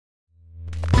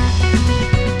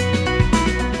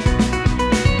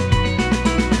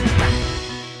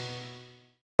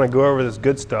I go over this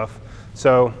good stuff.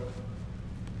 So,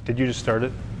 did you just start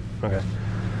it? Okay.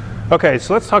 Okay,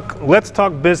 so let's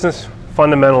talk business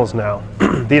fundamentals now.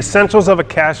 The essentials of a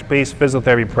cash-based physical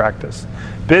therapy practice.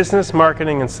 Business,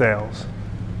 marketing, and sales.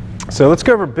 So let's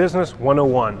go over business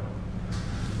 101.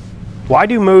 Why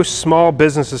do most small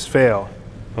businesses fail?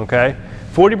 Okay,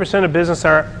 40% of business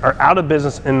are out of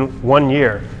business in 1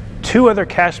 year. 2 other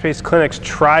cash-based clinics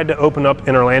tried to open up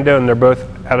in Orlando and they're both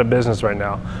out of business right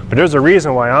now. But there's a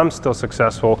reason why I'm still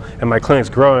successful and my clinic's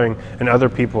growing and other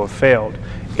people have failed.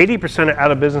 80% are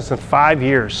out of business in 5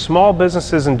 years. Small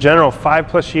businesses in general,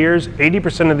 5+ years,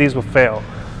 80% of these will fail.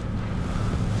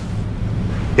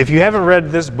 If you haven't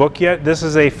read this book yet, this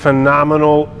is a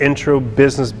phenomenal intro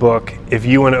business book if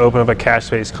you want to open up a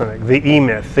cash-based clinic. The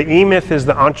E-Myth. The E-Myth is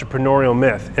the entrepreneurial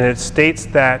myth, and it states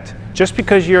that just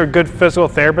because you're a good physical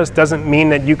therapist doesn't mean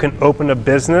that you can open a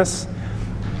business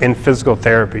in physical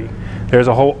therapy. There's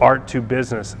a whole art to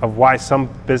business of why some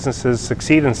businesses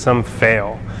succeed and some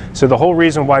fail. So the whole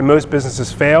reason why most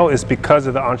businesses fail is because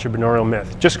of the entrepreneurial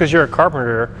myth. Just because you're a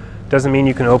carpenter doesn't mean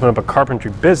you can open up a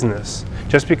carpentry business.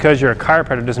 Just because you're a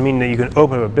chiropractor doesn't mean that you can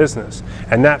open up a business.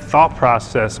 And that thought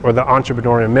process or the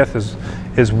entrepreneurial myth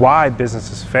is why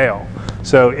businesses fail.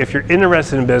 So if you're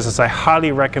interested in business, I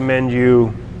highly recommend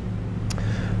you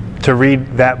to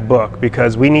read that book,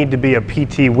 because we need to be a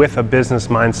PT with a business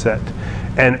mindset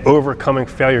and overcoming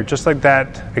failure. Just like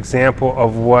that example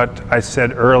of what I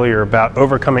said earlier about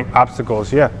overcoming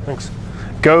obstacles. Yeah, thanks.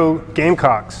 Go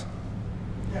Gamecocks.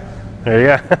 There you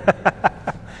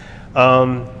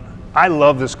go. I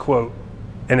love this quote.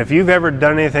 And if you've ever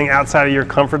done anything outside of your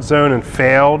comfort zone and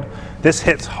failed, this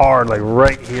hits hard, like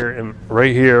right here in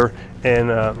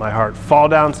my heart. Fall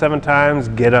down 7 times,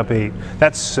 get up 8.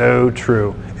 That's so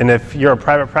true. And if you're a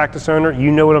private practice owner,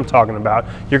 you know what I'm talking about.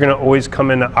 You're going to always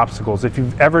come into obstacles. If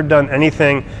you've ever done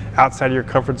anything outside of your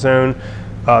comfort zone,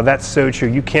 that's so true.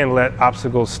 You can't let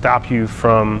obstacles stop you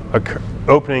from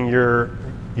opening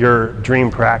your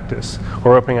dream practice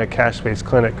or opening a cash-based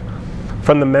clinic.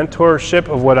 From the mentorship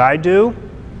of what I do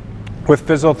with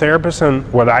physical therapists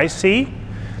and what I see,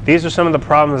 these are some of the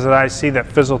problems that I see that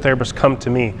physical therapists come to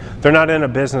me. They're not in a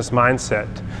business mindset.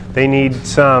 They need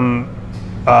some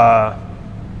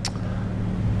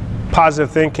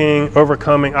positive thinking,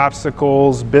 overcoming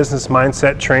obstacles, business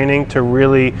mindset training to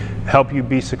really help you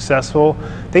be successful.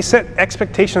 They set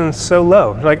expectations so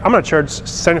low. They're like, I'm going to charge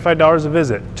 $75 a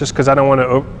visit just because I don't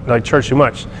want to charge too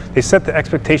much. They set the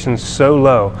expectations so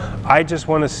low. I just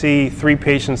want to see 3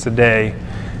 patients a day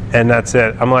and that's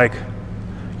it. I'm like,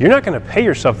 you're not going to pay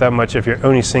yourself that much if you're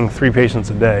only seeing 3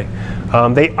 patients a day.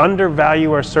 They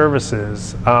undervalue our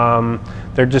services.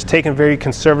 They're just taking very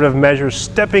conservative measures,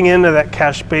 stepping into that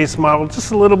cash-based model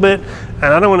just a little bit. And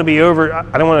I don't want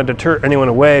to deter anyone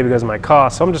away because of my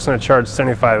cost, so I'm just going to charge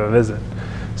 $75 a visit.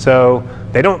 So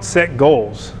they don't set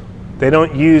goals. They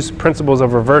don't use principles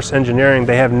of reverse engineering.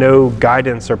 They have no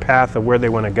guidance or path of where they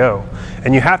want to go.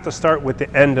 And you have to start with the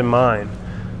end in mind.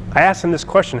 I asked them this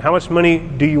question, how much money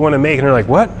do you want to make? And they're like,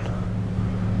 what?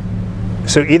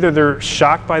 So either they're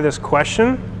shocked by this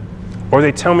question or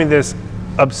they tell me this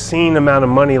obscene amount of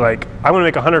money, like I want to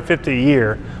make $150 a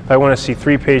year, but I want to see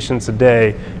 3 patients a day,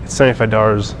 it's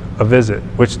 $75 a visit,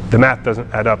 which the math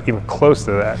doesn't add up even close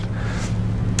to that.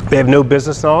 They have no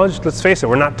business knowledge. Let's face it,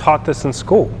 we're not taught this in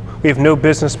school. We have no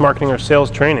business marketing or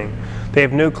sales training. They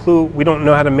have no clue. We don't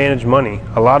know how to manage money.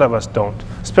 A lot of us don't,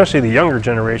 especially the younger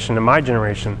generation and my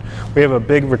generation. We have a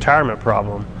big retirement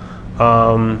problem.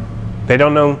 They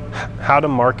don't know how to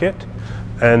market,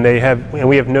 and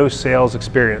we have no sales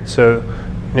experience. So,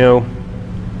 you know,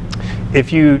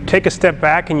 if you take a step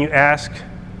back and you ask,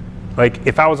 like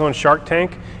if I was on Shark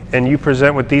Tank and you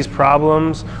present with these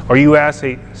problems, or you ask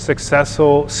a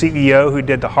successful CEO who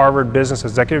did the Harvard Business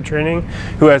Executive Training,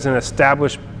 who has an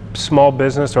established small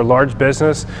business or large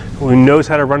business, who knows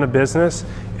how to run a business,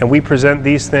 and we present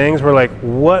these things, we're like,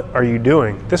 what are you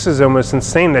doing? This is almost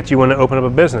insane that you want to open up a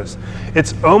business.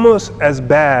 It's almost as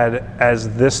bad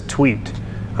as this tweet.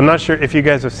 I'm not sure if you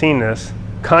guys have seen this.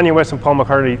 Kanye West and Paul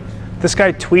McCartney, this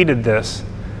guy tweeted this.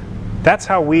 That's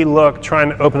how we look trying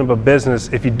to open up a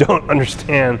business if you don't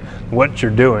understand what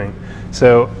you're doing.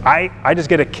 So I just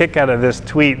get a kick out of this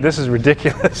tweet. This is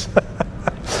ridiculous.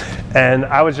 And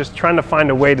I was just trying to find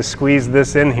a way to squeeze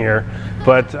this in here.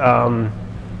 But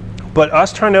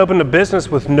us trying to open a business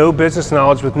with no business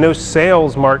knowledge, with no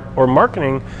sales or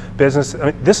marketing business,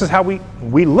 I mean, this is how we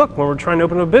look when we're trying to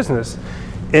open a business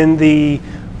in the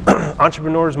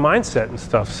entrepreneur's mindset and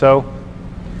stuff. So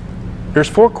there's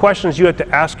 4 questions you have to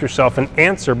ask yourself and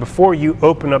answer before you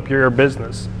open up your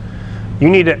business. You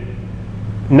need to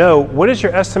know, what is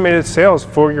your estimated sales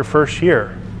for your first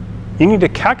year? You need to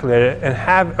calculate it and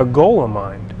have a goal in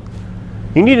mind.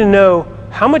 You need to know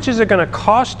how much is it going to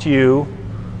cost you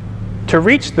to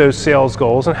reach those sales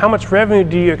goals, and how much revenue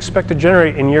do you expect to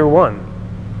generate in year one.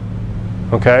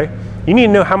 Okay? You need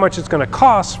to know how much it's going to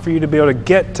cost for you to be able to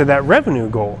get to that revenue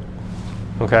goal.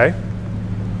 Okay?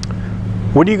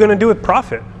 What are you going to do with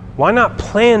profit? Why not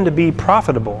plan to be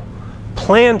profitable?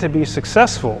 Plan to be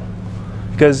successful.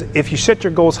 Because if you set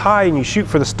your goals high and you shoot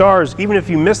for the stars, even if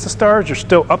you miss the stars, you're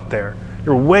still up there.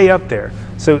 You're way up there.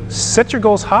 So set your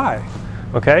goals high.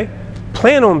 Okay?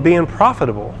 Plan on being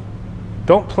profitable.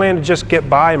 Don't plan to just get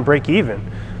by and break even.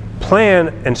 Plan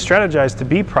and strategize to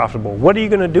be profitable. What are you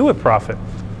going to do with profit?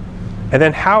 And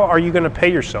then how are you going to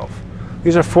pay yourself?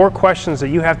 These are 4 questions that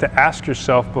you have to ask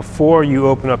yourself before you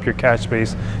open up your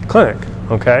cash-based clinic,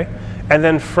 okay? And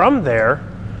then from there,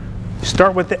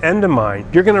 start with the end in mind.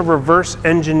 You're going to reverse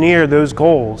engineer those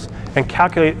goals and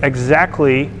calculate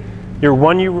exactly your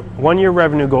one-year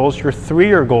revenue goals, your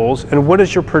 3-year goals, and what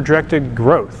is your projected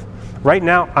growth. Right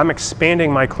now, I'm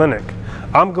expanding my clinic.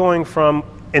 I'm going from,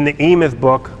 in the E-Myth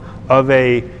book, of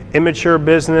a immature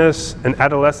business, an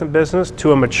adolescent business,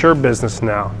 to a mature business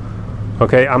now.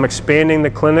 Okay, I'm expanding the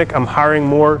clinic. I'm hiring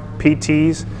more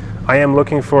PTs. I am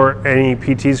looking for any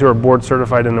PTs who are board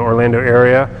certified in the Orlando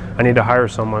area. I need to hire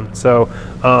someone. So,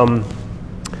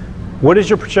 what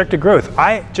is your projected growth?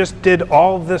 I just did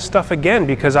all this stuff again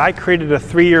because I created a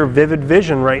 3-year vivid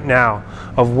vision right now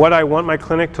of what I want my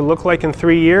clinic to look like in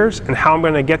 3 years and how I'm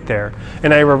going to get there.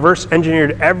 And I reverse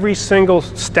engineered every single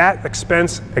stat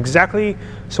expense exactly,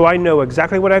 so I know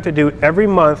exactly what I have to do every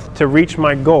month to reach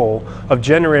my goal of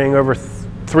generating over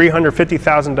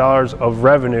 $350,000 of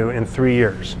revenue in 3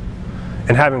 years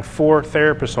and having 4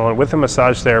 therapists on with a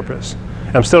massage therapist.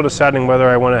 I'm still deciding whether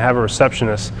I want to have a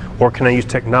receptionist or can I use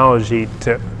technology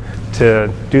to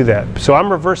do that. So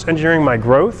I'm reverse engineering my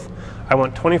growth. I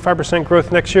want 25%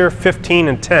 growth next year, 15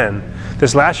 and 10.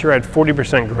 This last year I had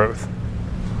 40% growth.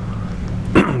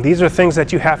 These are things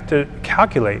that you have to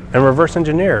calculate and reverse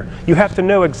engineer. You have to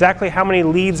know exactly how many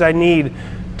leads I need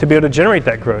to be able to generate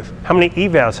that growth. How many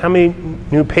evals, how many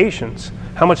new patients,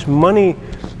 how much money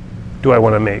do I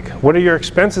want to make? What are your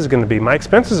expenses going to be? My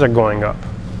expenses are going up.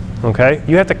 Okay?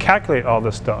 You have to calculate all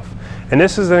this stuff. And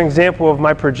this is an example of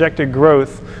my projected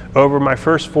growth over my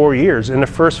first 4 years. In the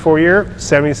first 4 years,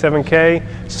 77K.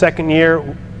 Second year,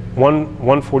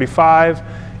 145.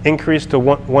 Increased to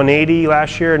 180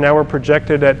 last year. Now we're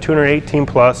projected at 218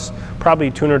 plus, probably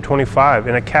 225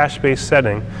 in a cash-based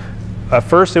setting.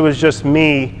 First, it was just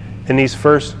me in these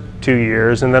first 2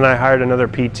 years, and then I hired another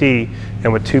PT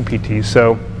and with 2 PTs.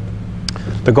 So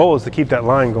the goal is to keep that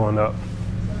line going up.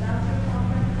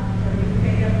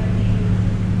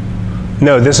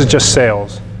 No, this is just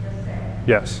sales.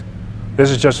 Yes.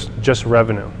 This is just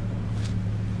revenue.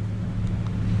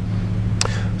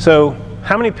 So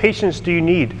how many patients do you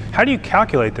need? How do you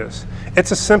calculate this?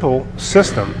 It's a simple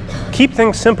system. Keep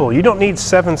things simple. You don't need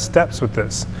 7 steps with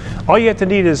this. All you have to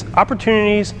need is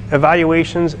opportunities,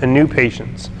 evaluations, and new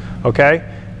patients. Okay?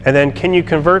 And then can you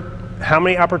convert how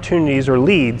many opportunities or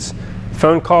leads,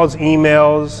 phone calls,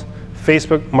 emails,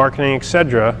 Facebook marketing,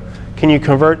 etc., can you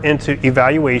convert into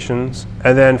evaluations,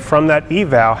 and then from that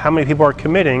eval, how many people are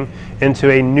committing into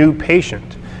a new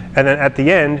patient? And then at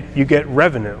the end, you get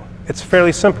revenue. It's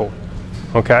fairly simple,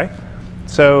 okay?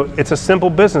 So it's a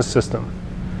simple business system,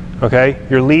 okay?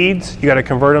 Your leads, you gotta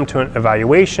convert them to an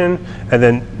evaluation, and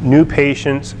then new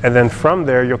patients, and then from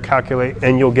there, you'll calculate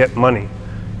and you'll get money.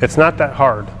 It's not that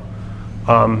hard.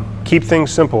 Keep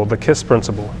things simple, the KISS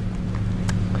principle,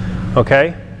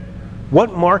 okay?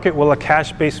 What market will a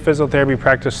cash-based physiotherapy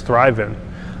practice thrive in?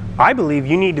 I believe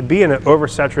you need to be in an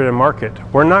oversaturated market.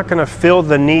 We're not going to fill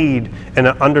the need in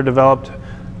an underdeveloped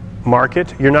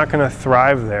market. You're not going to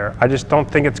thrive there. I just don't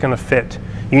think it's going to fit.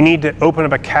 You need to open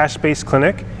up a cash-based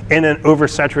clinic in an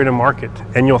oversaturated market,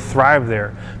 and you'll thrive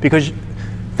there. Because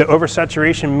the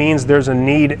oversaturation means there's a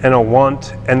need and a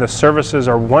want, and the services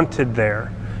are wanted there.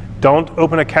 Don't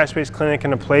open a cash-based clinic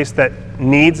in a place that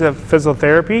needs a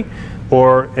physiotherapy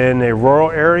or in a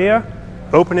rural area.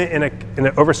 Open it in an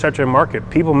oversaturated market.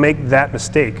 People make that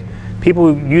mistake.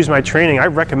 People who use my training, I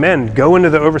recommend go into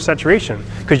the oversaturation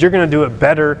because you're going to do it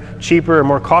better, cheaper, and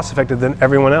more cost-effective than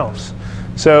everyone else.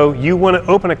 So you want to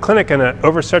open a clinic in an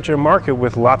oversaturated market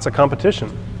with lots of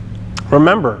competition.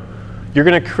 Remember, you're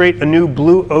going to create a new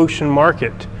blue ocean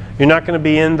market. You're not going to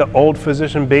be in the old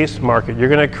physician-based market. You're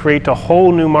going to create a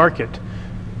whole new market.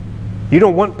 You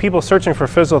don't want people searching for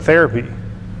physiotherapy.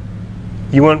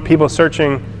 You want people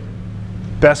searching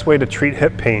best way to treat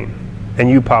hip pain, and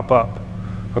you pop up.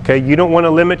 Okay? You don't want to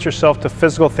limit yourself to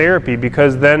physical therapy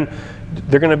because then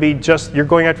they're going to be just, you're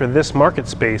going after this market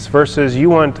space versus you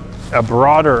want a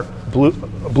broader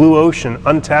blue ocean,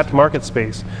 untapped market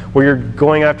space where you're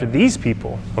going after these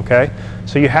people, okay?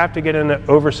 So you have to get in an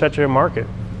oversaturated market.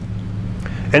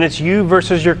 And it's you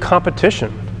versus your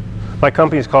competition. My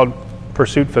company is called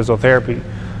Pursuit Physiotherapy.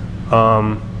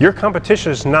 Your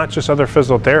competition is not just other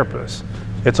physiotherapists.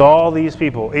 It's all these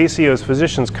people, ACOs,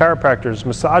 physicians, chiropractors,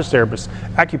 massage therapists,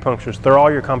 acupuncturists, they're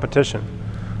all your competition.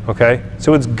 Okay,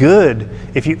 so it's good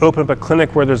if you open up a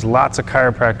clinic where there's lots of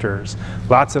chiropractors,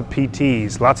 lots of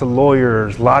PTs, lots of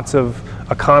lawyers, lots of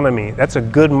economy. That's a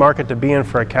good market to be in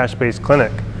for a cash-based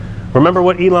clinic. Remember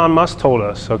what Elon Musk told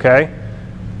us, okay?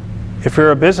 If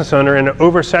you're a business owner in an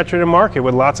oversaturated market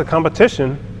with lots of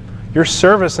competition, your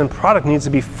service and product needs to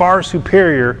be far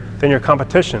superior than your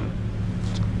competition,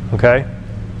 okay?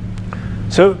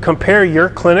 So compare your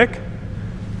clinic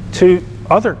to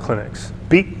other clinics.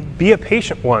 Be a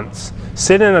patient once.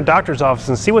 Sit in a doctor's office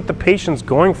and see what the patient's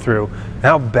going through and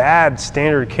how bad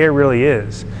standard care really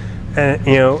is. And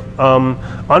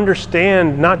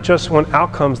understand not just on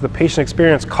outcomes, the patient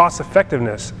experience, cost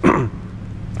effectiveness.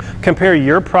 Compare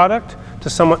your product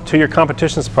to your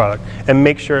competition's product and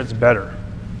make sure it's better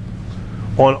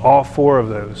on all four of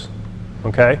those,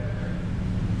 okay?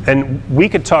 And we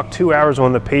could talk 2 hours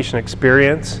on the patient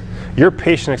experience. Your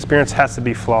patient experience has to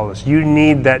be flawless. You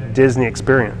need that Disney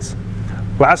experience.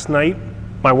 Last night,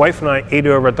 my wife and I ate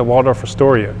over at the Waldorf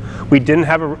Astoria. We didn't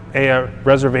have a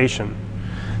reservation.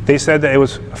 They said that it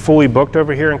was fully booked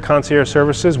over here in concierge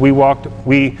services. We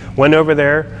went over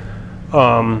there.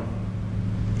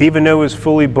 Even though it was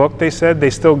fully booked, they said, they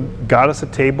still got us a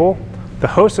table. The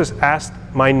hostess asked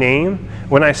my name.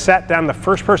 When I sat down, the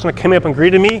first person that came up and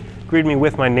greeted me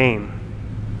with my name.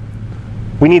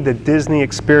 We need the Disney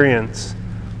experience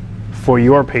for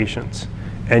your patients.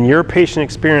 And your patient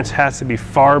experience has to be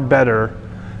far better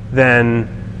than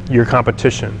your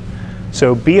competition.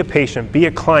 So be a patient, be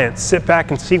a client, sit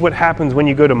back and see what happens when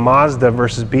you go to Mazda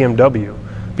versus BMW.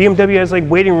 BMW has like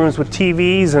waiting rooms with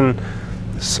TVs and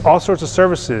all sorts of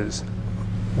services.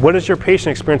 What is your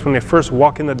patient experience when they first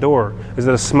walk in the door? Is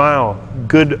it a smile,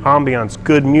 good ambiance,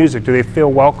 good music? Do they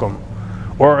feel welcome?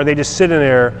 Or are they just sitting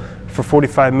there for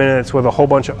 45 minutes with a whole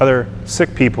bunch of other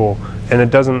sick people and it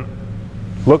doesn't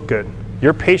look good?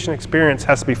 Your patient experience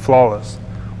has to be flawless,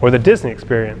 or the Disney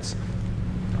experience.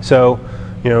 So,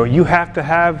 you have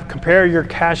to compare your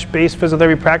cash-based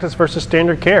physiotherapy practice versus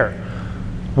standard care.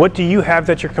 What do you have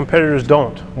that your competitors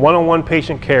don't? One-on-one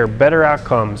patient care, better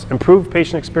outcomes, improved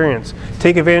patient experience,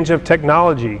 take advantage of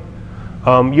technology.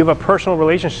 You have a personal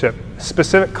relationship,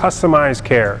 specific customized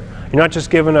care. You're not just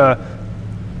given a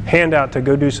handout to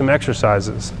go do some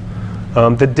exercises.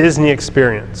 The Disney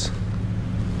experience.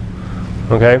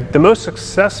 Okay, the most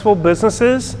successful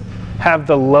businesses have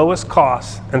the lowest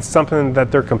costs and something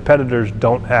that their competitors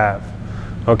don't have.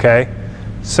 Okay,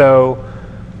 so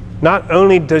not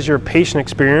only does your patient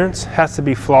experience has to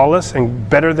be flawless and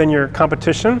better than your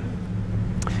competition,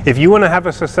 if you want to have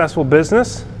a successful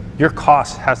business, your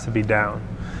cost has to be down.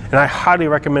 And I highly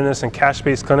recommend this in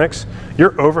cash-based clinics.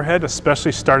 Your overhead,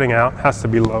 especially starting out, has to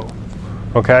be low,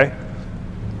 okay?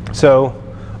 So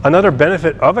another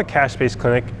benefit of a cash-based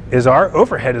clinic is our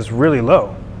overhead is really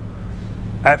low.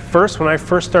 At first, when I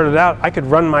first started out, I could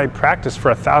run my practice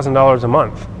for $1,000 a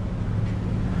month.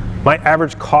 My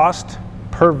average cost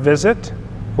per visit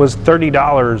was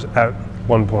 $30 at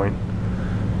one point.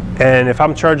 And if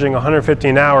I'm charging $150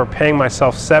 an hour, paying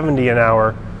myself $70 an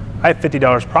hour, I have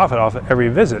 $50 profit off of every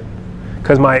visit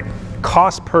because my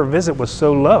cost per visit was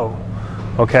so low,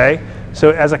 okay?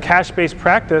 So as a cash-based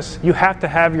practice, you have to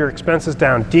have your expenses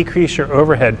down, decrease your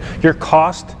overhead. Your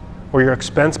cost or your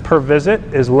expense per visit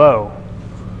is low.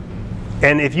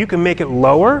 And if you can make it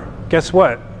lower, guess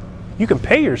what? You can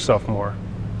pay yourself more.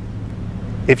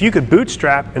 If you could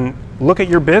bootstrap and look at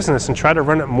your business and try to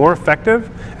run it more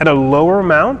effective at a lower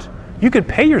amount, you could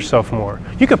pay yourself more.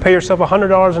 You could pay yourself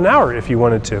 $100 an hour if you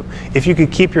wanted to, if you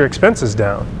could keep your expenses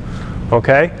down,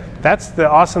 okay? That's the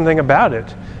awesome thing about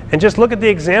it. And just look at the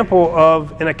example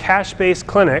of in a cash-based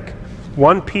clinic,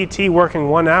 one PT working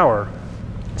 1 hour.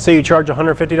 Say you charge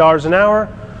 $150 an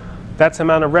hour, that's the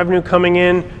amount of revenue coming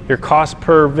in, your cost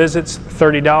per visit's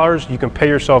 $30, you can pay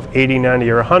yourself $80, $90,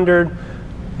 or $100,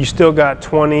 you still got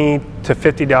 $20 to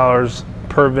 $50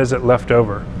 per visit left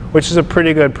over, which is a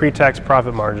pretty good pre-tax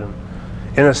profit margin.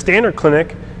 In a standard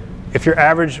clinic, if your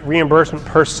average reimbursement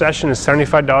per session is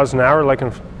 $75 an hour,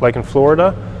 like in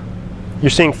Florida, you're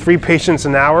seeing 3 patients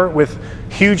an hour with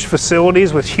huge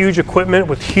facilities, with huge equipment,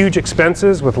 with huge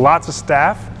expenses, with lots of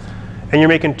staff, and you're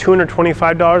making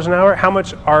 $225 an hour. How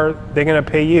much are they going to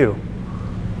pay you?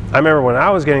 I remember when I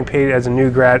was getting paid as a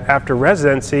new grad after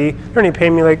residency, they're only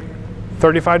paying me like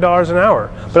 $35 an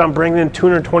hour, but I'm bringing in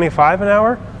 $225 an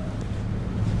hour.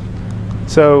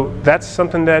 So that's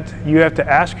something that you have to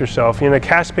ask yourself. In a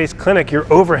cash-based clinic,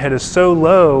 your overhead is so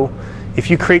low. If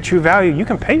you create true value, you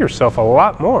can pay yourself a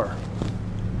lot more.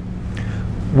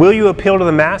 Will you appeal to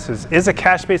the masses? Is a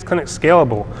cash-based clinic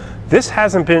scalable? This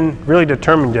hasn't been really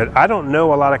determined yet. I don't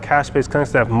know a lot of cash-based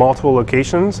clinics that have multiple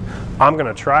locations. I'm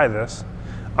going to try this.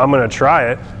 I'm going to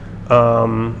try it.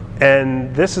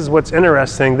 And this is what's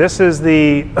interesting. This is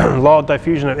the law of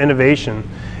diffusion of innovation.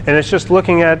 And it's just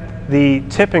looking at the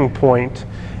tipping point,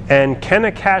 and can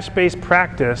a cash-based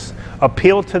practice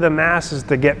appeal to the masses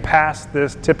to get past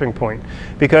this tipping point?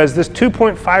 Because this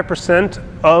 2.5%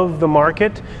 of the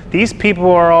market, these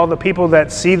people are all the people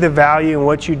that see the value in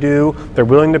what you do. They're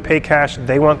willing to pay cash.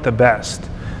 They want the best.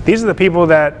 These are the people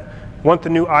that want the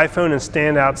new iPhone and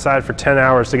stand outside for 10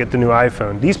 hours to get the new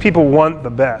iPhone. These people want the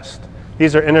best.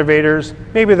 These are innovators.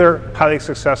 Maybe they're highly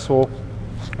successful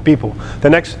people. The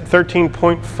next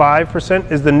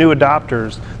 13.5% is the new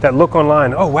adopters that look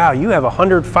online. Oh wow, you have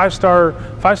 100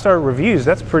 five-star reviews.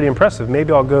 That's pretty impressive.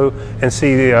 Maybe I'll go and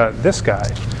see this guy.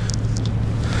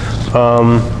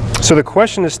 So the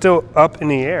question is still up in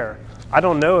the air. I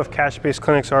don't know if cash-based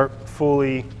clinics are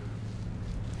fully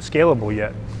scalable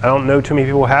yet. I don't know too many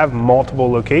people have multiple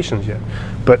locations yet,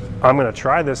 but I'm going to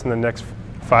try this in the next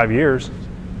 5 years.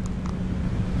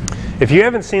 If you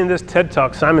haven't seen this TED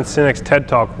Talk, Simon Sinek's TED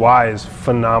Talk, Why, is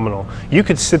phenomenal. You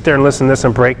could sit there and listen to this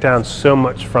and break down so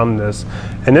much from this.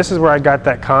 And this is where I got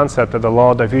that concept of the law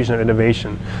of diffusion of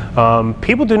innovation.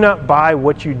 People do not buy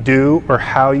what you do or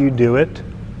how you do it.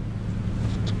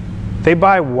 They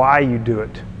buy why you do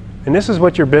it. And this is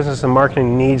what your business and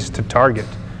marketing needs to target.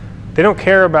 They don't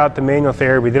care about the manual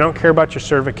therapy. They don't care about your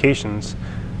certifications.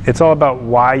 It's all about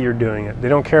why you're doing it. They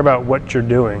don't care about what you're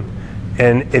doing.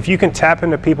 And if you can tap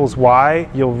into people's why,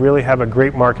 you'll really have a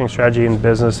great marketing strategy in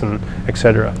business, and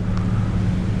etc.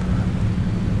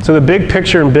 So the big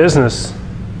picture in business,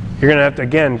 you're going to have to,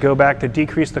 again, go back to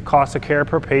decrease the cost of care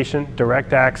per patient,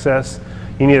 direct access.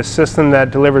 You need a system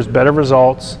that delivers better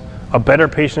results, a better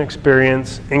patient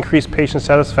experience, increased patient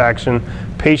satisfaction.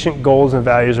 Patient goals and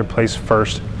values are placed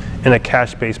first in a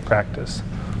cash-based practice.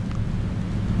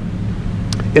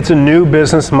 It's a new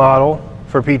business model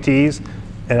for PTs.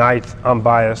 And I'm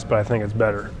biased, but I think it's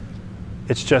better.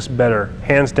 It's just better,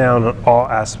 hands down on all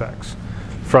aspects.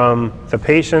 From the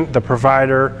patient, the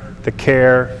provider, the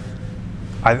care,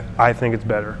 I think it's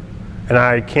better. And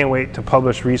I can't wait to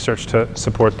publish research to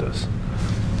support this.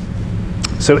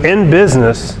 So in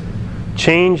business,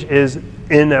 change is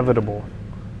inevitable.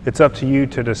 It's up to you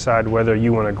to decide whether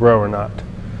you want to grow or not.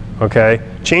 Okay?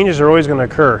 Changes are always going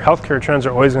to occur. Healthcare trends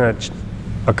are always going to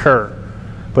occur.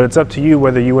 But it's up to you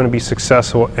whether you want to be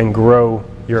successful and grow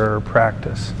your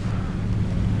practice.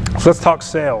 So let's talk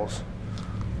sales.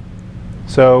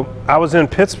 So I was in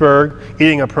Pittsburgh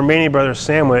eating a Permane Brothers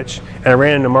sandwich, and I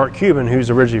ran into Mark Cuban, who's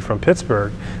originally from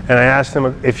Pittsburgh. And I asked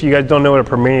him, if you guys don't know what a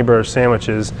Permane Brothers sandwich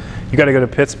is, you got to go to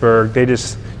Pittsburgh.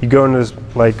 You go into this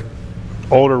like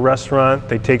older restaurant,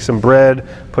 they take some bread,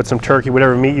 put some turkey,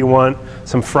 whatever meat you want,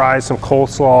 some fries, some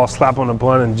coleslaw, slap on a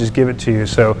bun, and just give it to you.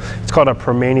 So it's called a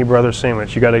Permane Brothers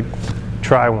sandwich. You got to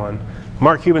try one.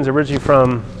 Mark Cuban's originally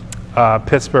from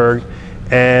Pittsburgh,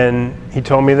 and he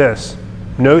told me this: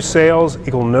 no sales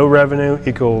equals no revenue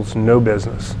equals no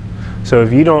business. So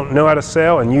if you don't know how to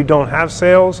sell and you don't have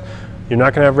sales, you're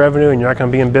not going to have revenue and you're not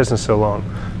going to be in business so long.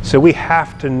 So we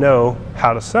have to know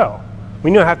how to sell.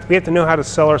 We have to know how to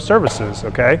sell our services,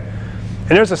 okay? And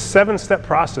there's a 7-step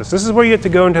process. This is where you have to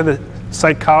go into the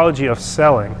psychology of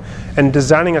selling and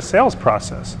designing a sales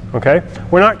process, okay?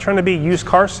 We're not trying to be used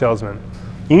car salesmen.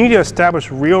 You need to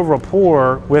establish real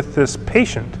rapport with this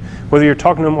patient, whether you're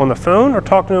talking to them on the phone or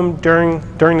talking to them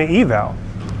during the eval.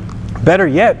 Better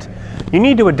yet, you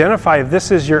need to identify if this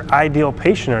is your ideal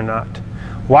patient or not.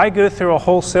 Why go through a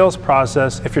whole sales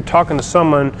process if you're talking to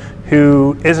someone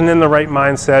who isn't in the right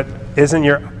mindset, isn't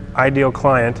your ideal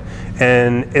client,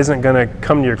 and isn't going to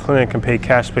come to your clinic and pay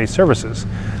cash-based services?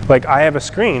 Like, I have a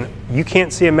screen. You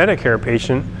can't see a Medicare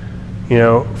patient, you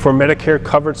know, for Medicare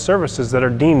covered services that are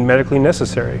deemed medically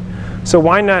necessary. So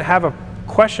why not have a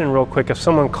question real quick? If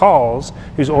someone calls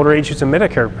who's older age, who's a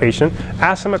Medicare patient,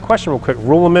 ask them a question real quick,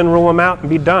 rule them in, rule them out, and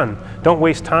be done. Don't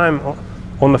waste time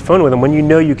on the phone with them when you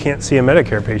know you can't see a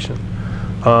Medicare patient.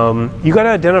 You got to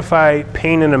identify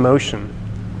pain and emotion.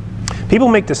 People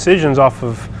make decisions off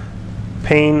of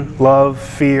pain, love,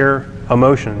 fear,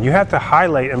 emotion. You have to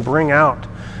highlight and bring out,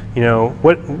 you know,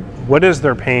 what is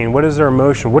their pain, what is their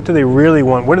emotion, what do they really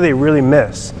want, what do they really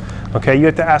miss? Okay, you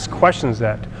have to ask questions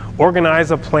that. organize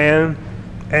a plan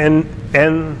and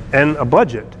a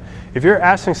budget. If you're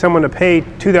asking someone to pay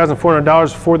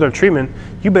 $2,400 for their treatment,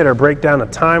 you better break down a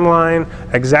timeline,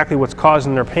 exactly what's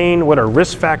causing their pain, what are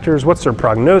risk factors, what's their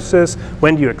prognosis,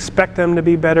 when do you expect them to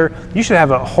be better. You should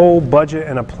have a whole budget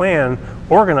and a plan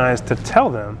organized to tell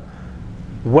them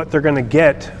what they're going to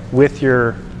get with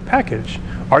your package.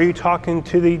 Are you talking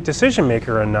to the decision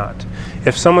maker or not?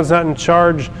 If someone's not in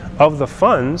charge of the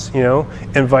funds,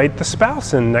 invite the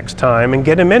spouse in next time and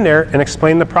get him in there and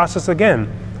explain the process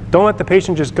again. Don't let the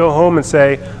patient just go home and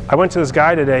say, I went to this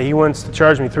guy today, he wants to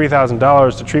charge me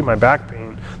 $3,000 to treat my back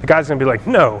pain. The guy's gonna be like,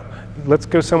 no, let's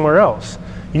go somewhere else.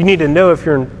 You need to know if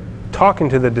you're talking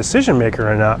to the decision maker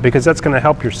or not, because that's gonna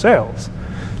help your sales.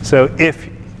 So if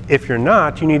you're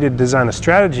not, you need to design a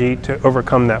strategy to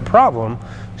overcome that problem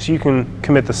so you can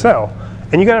commit the sale.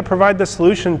 And you gotta provide the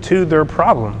solution to their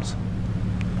problems,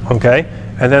 okay?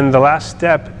 And then the last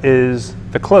step is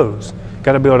the close. You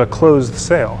gotta be able to close the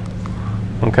sale.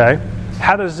 Okay,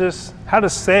 how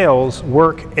does sales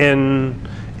work in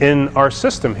our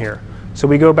system here? So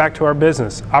we go back to our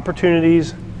business.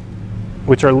 Opportunities,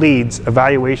 which are leads,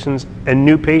 evaluations, and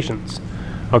new patients.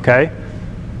 Okay,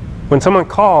 when someone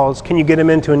calls, can you get them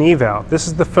into an eval? This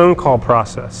is the phone call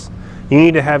process. You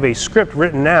need to have a script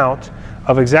written out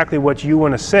of exactly what you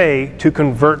want to say to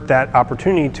convert that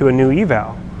opportunity to a new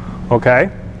eval. Okay,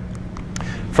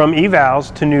 from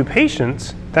evals to new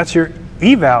patients, that's your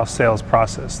eval sales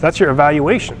process. That's your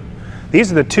evaluation.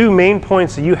 These are the two main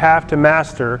points that you have to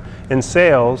master in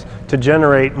sales to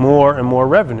generate more and more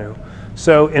revenue.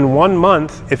 So in 1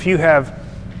 month, if you have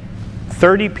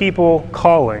 30 people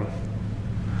calling,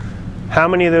 how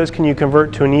many of those can you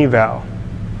convert to an eval?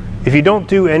 If you don't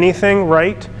do anything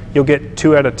right, you'll get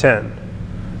 2 out of 10.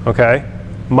 Okay?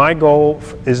 My goal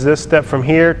is this step from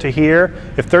here to here.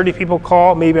 If 30 people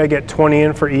call, maybe I get 20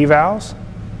 in for evals.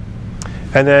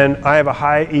 And then I have a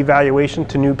high evaluation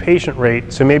to new patient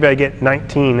rate, so maybe I get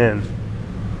 19 in,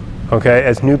 okay,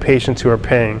 as new patients who are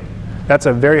paying. That's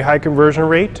a very high conversion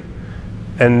rate,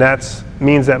 and that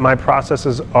means that my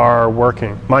processes are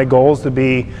working. My goal is to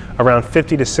be around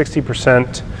 50 to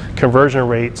 60% conversion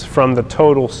rates from the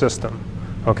total system,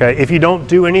 okay? If you don't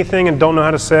do anything and don't know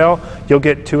how to sell, you'll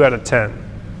get 2 out of 10,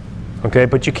 okay?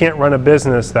 But you can't run a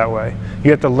business that way.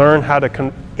 You have to learn how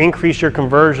to increase your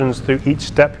conversions through each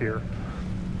step here.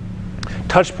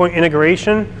 Touchpoint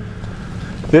integration,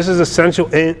 this is essential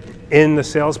in the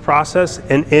sales process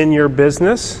and in your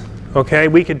business, okay?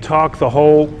 We could talk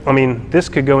this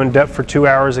could go in depth for 2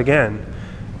 hours again.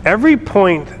 Every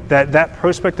point that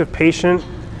prospective patient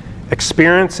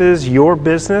experiences your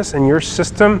business and your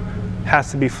system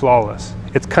has to be flawless.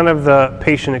 It's kind of the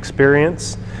patient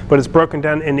experience, but it's broken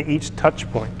down into each touch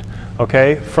point,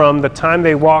 okay? From the time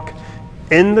they walk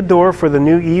in the door for the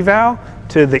new eval,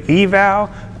 to the eval,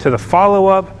 to the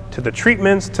follow-up, to the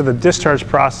treatments, to the discharge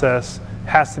process,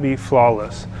 has to be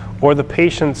flawless. Or the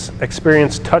patient's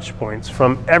experience touch points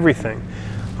from everything,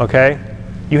 okay?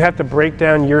 You have to break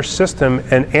down your system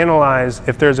and analyze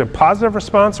if there's a positive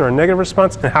response or a negative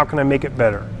response and how can I make it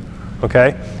better,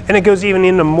 okay? And it goes even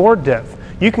into more depth.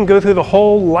 You can go through the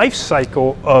whole life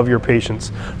cycle of your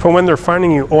patients, from when they're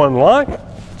finding you online,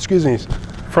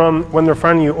 from when they're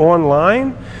finding you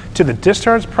online to the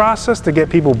discharge process to get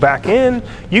people back in.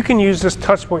 You can use this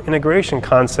touchpoint integration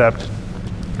concept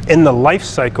in the life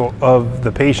cycle of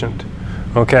the patient,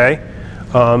 okay?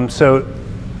 So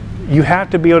you have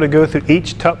to be able to go through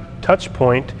each touch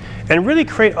point and really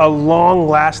create a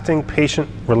long-lasting patient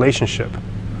relationship,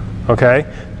 okay?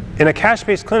 In a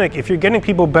cash-based clinic, if you're getting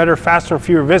people better, faster, and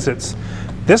fewer visits,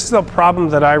 this is a problem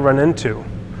that I run into,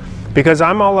 because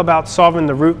I'm all about solving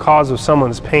the root cause of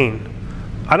someone's pain.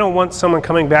 I don't want someone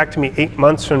coming back to me 8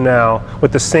 months from now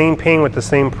with the same pain, with the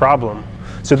same problem.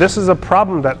 So this is a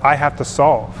problem that I have to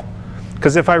solve.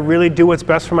 Because if I really do what's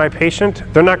best for my patient,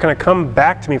 they're not going to come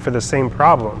back to me for the same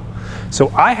problem. So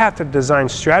I have to design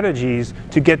strategies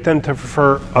to get them to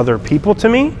refer other people to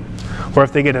me, or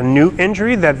if they get a new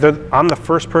injury that I'm the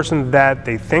first person that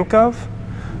they think of,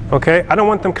 okay? I don't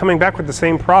want them coming back with the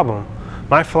same problem.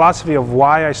 My philosophy of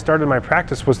why I started my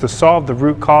practice was to solve the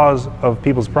root cause of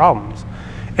people's problems.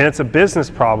 And it's a business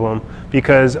problem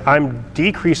because I'm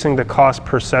decreasing the cost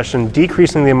per session,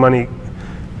 decreasing the money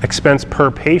expense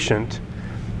per patient.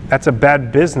 That's a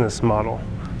bad business model.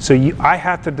 So I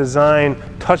have to design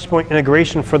touchpoint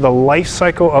integration for the life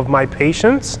cycle of my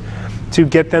patients to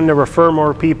get them to refer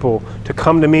more people, to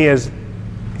come to me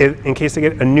in case they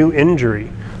get a new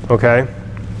injury, okay?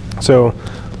 So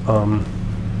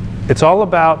it's all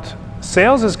about,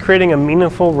 sales is creating a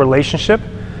meaningful relationship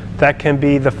that can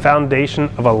be the foundation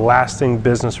of a lasting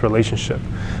business relationship.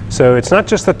 So it's not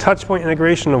just the touch point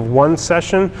integration of one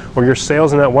session or your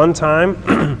sales in that one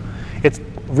time. It's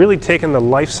really taking the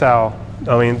life cycle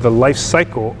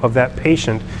of that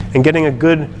patient and getting a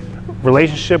good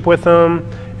relationship with them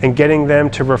and getting them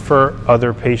to refer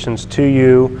other patients to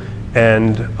you,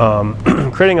 and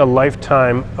creating a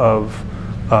lifetime of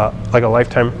like a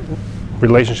lifetime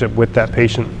relationship with that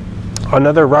patient.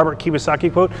 Another Robert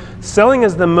Kiyosaki quote: selling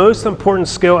is the most important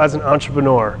skill as an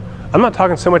entrepreneur. I'm not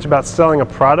talking so much about selling a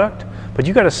product, but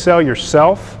you got to sell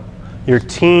yourself, your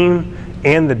team,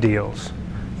 and the deals.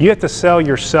 You have to sell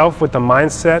yourself with the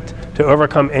mindset to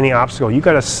overcome any obstacle. You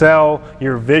got to sell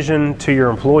your vision to your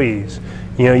employees.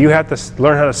 You know, you have to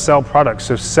learn how to sell products.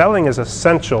 So selling is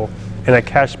essential in a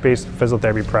cash-based physical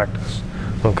therapy practice.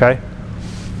 Okay?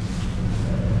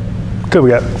 Good, we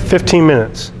got 15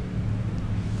 minutes.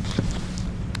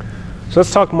 So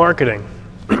let's talk marketing.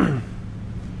 I'm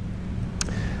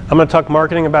going to talk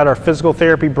marketing about our physical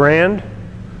therapy brand,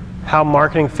 how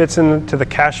marketing fits into the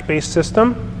cash-based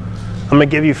system. I'm going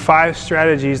to give you 5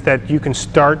 strategies that you can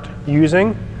start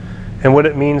using and what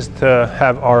it means to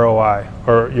have ROI,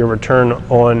 or your return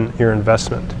on your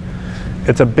investment.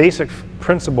 It's a basic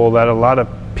principle that a lot of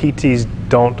PTs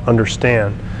don't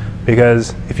understand,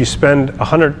 because if you spend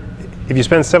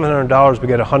 $700 but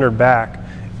get 100 back,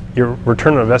 your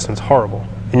return on investment is horrible,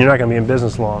 and you're not going to be in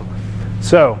business long.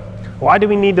 So, why do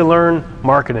we need to learn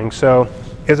marketing? So,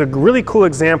 it's a really cool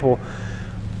example.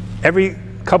 Every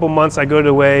couple months I go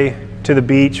away to the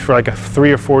beach for like a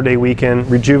 3 or 4 day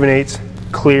weekend, rejuvenates,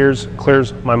 clears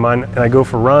my mind, and I go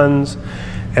for runs.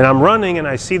 And I'm running and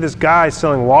I see this guy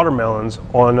selling watermelons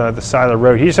on the side of the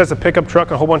road. He just has a pickup truck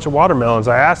and a whole bunch of watermelons.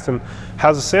 I asked him,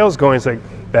 how's the sales going? He's like,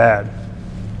 bad.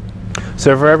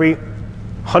 So for every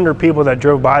 100 people that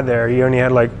drove by there, he only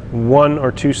had like 1 or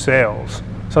 2 sales.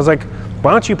 So I was like,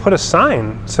 why don't you put a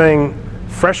sign saying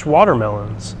fresh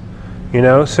watermelons? You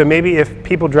know, so maybe if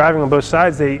people driving on both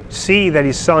sides, they see that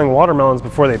he's selling watermelons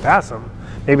before they pass him,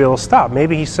 maybe they'll stop.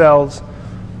 Maybe he sells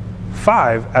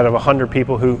 5 out of 100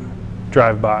 people who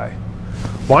drive by.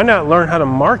 Why not learn how to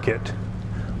market?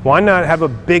 Why not have a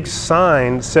big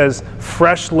sign that says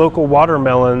fresh local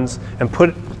watermelons and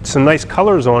put some nice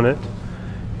colors on it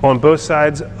on both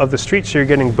sides of the street, so you're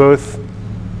getting both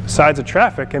sides of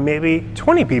traffic, and maybe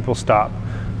 20 people stop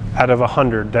out of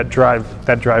 100 that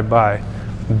drive by.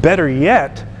 Better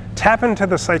yet, tap into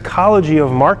the psychology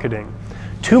of marketing.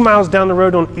 2 miles down the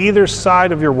road on either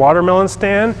side of your watermelon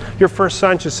stand, your first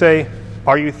sign should say,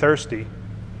 "Are you thirsty?"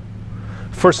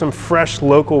 For some fresh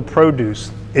local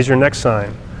produce is your next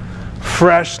sign.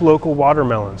 Fresh local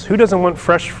watermelons. Who doesn't want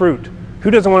fresh fruit?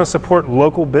 Who doesn't want to support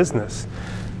local business?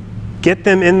 Get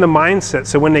them in the mindset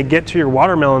so when they get to your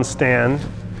watermelon stand,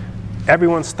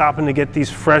 everyone's stopping to get these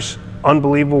fresh,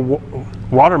 unbelievable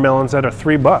watermelons that are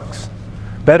 $3.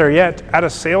 Better yet, add a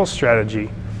sales strategy.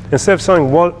 Instead of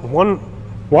selling one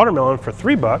watermelon for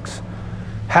 $3,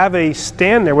 have a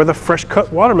stand there with a fresh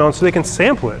cut watermelon so they can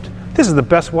sample it. This is the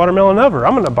best watermelon ever.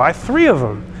 I'm going to buy 3 of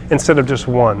them instead of just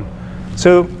 1.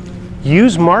 So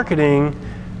use marketing.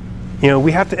 You know,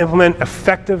 we have to implement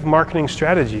effective marketing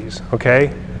strategies,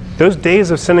 okay? Those days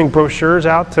of sending brochures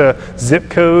out to zip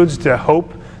codes to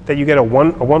hope that you get a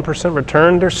 1%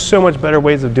 return, there's so much better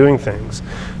ways of doing things.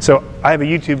 So I have a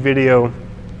YouTube video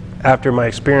after my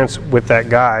experience with that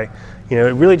guy. You know,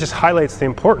 it really just highlights the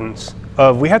importance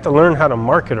of, we have to learn how to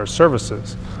market our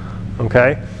services,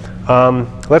 okay?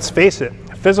 Let's face it,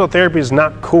 physical therapy is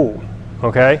not cool,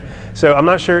 okay? So I'm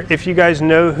not sure if you guys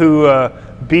know who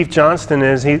Beef Johnston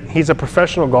is. He's a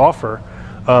professional golfer.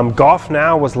 Golf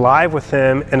Now was live with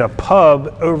him in a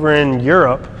pub over in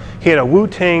Europe. He had a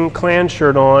Wu-Tang Clan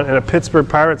shirt on and a Pittsburgh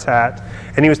Pirates hat,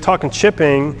 and he was talking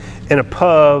chipping in a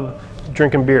pub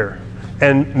drinking beer,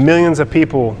 and millions of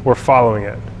people were following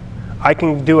it. I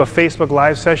can do a Facebook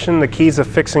Live session, the keys of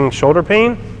fixing shoulder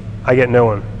pain, I get no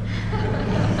one,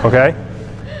 okay?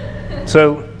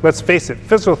 So let's face it,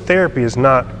 physical therapy is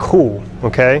not cool,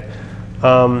 okay?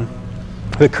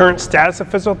 The current status of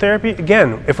physical therapy,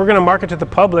 again, if we're going to market to the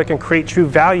public and create true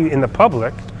value in the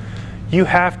public, you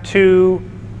have to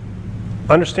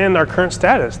understand our current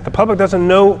status. The public doesn't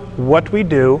know what we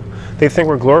do. They think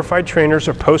we're glorified trainers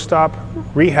or post-op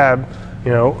rehab,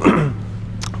 you know.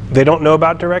 They don't know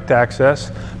about direct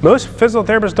access. Most physical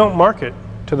therapists don't market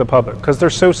to the public because they're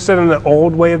so set in the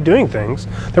old way of doing things.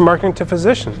 They're marketing to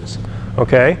physicians,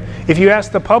 okay? If you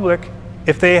ask the public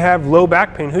if they have low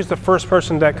back pain, who's the first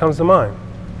person that comes to mind?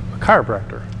 A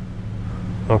chiropractor,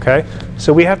 okay?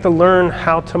 So we have to learn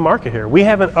how to market here. We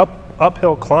have an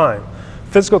uphill climb.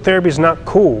 Physical therapy is not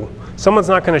cool. Someone's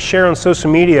not going to share on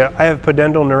social media, I have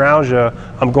pudendal neuralgia,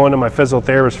 I'm going to my physical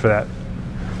therapist for that.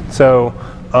 So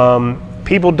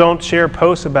people don't share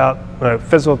posts about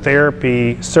physical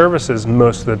therapy services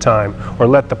most of the time, or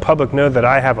let the public know that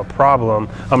I have a problem,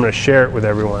 I'm going to share it with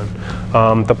everyone.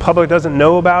 The public doesn't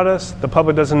know about us, the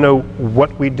public doesn't know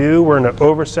what we do, we're in an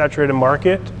oversaturated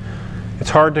market. It's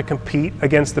hard to compete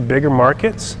against the bigger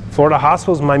markets. Florida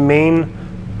Hospital is my main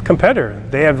competitor.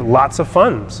 They have lots of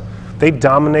funds. They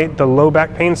dominate the low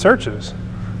back pain searches.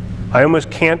 I almost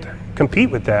can't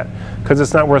compete with that because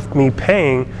it's not worth me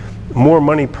paying more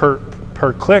money per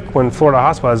click when Florida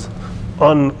Hospital has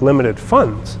unlimited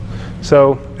funds.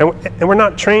 So, and we're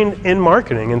not trained in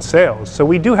marketing and sales, so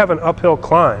we do have an uphill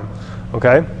climb,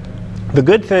 okay? The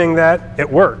good thing that it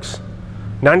works.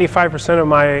 95% of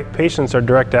my patients are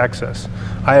direct access.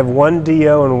 I have one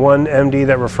DO and one MD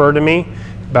that refer to me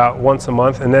about once a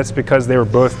month, and that's because they were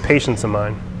both patients of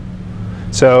mine.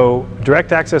 So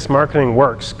direct access marketing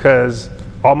works because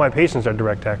all my patients are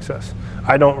direct access.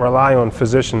 I don't rely on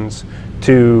physicians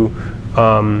to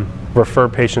refer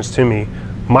patients to me.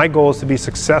 My goal is to be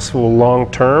successful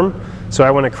long term, so I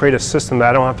want to create a system that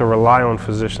I don't have to rely on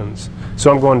physicians.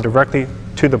 So I'm going directly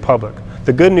to the public.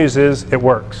 The good news is it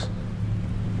works.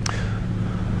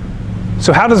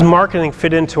 So how does marketing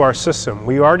fit into our system?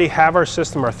 We already have our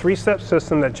system, our three-step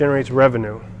system that generates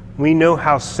revenue. We know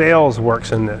how sales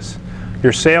works in this.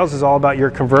 Your sales is all about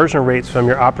your conversion rates from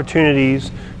your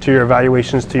opportunities to your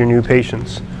evaluations to your new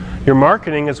patients. Your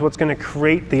marketing is what's going to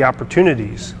create the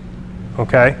opportunities,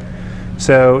 okay?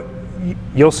 So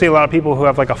you'll see a lot of people who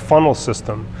have like a funnel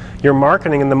system. Your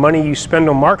marketing and the money you spend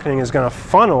on marketing is going to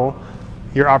funnel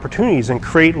your opportunities and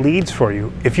create leads for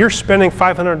you. If you're spending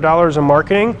 $500 on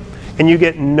marketing and you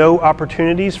get no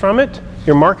opportunities from it,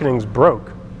 your marketing's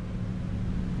broke,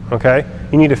 okay?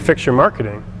 You need to fix your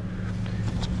marketing.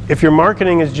 If your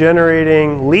marketing is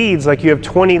generating leads, like you have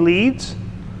 20 leads,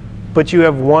 but you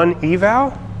have one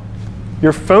eval,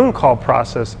 your phone call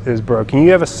process is broken.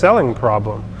 You have a selling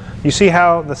problem. You see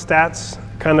how the stats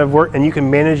kind of work, and you can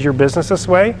manage your business this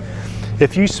way?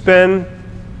 If you spend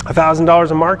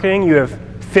 $1,000 in marketing, you have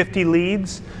 50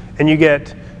 leads, and you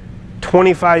get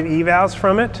 25 evals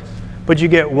from it, but you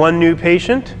get one new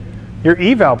patient, your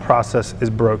eval process is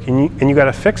broken, and you got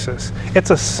to fix this. It's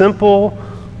a simple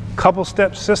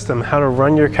couple-step system how to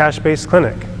run your cash-based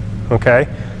clinic, okay?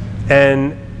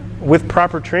 And with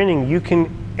proper training, you can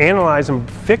analyze and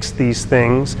fix these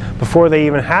things before they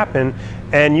even happen,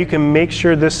 and you can make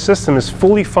sure this system is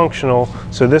fully functional,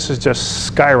 so this is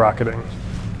just skyrocketing,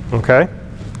 okay?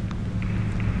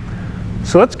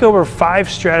 So let's go over 5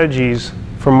 strategies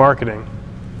for marketing.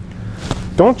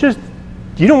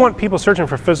 You don't want people searching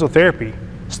for physical therapy.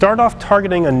 Start off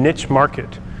targeting a niche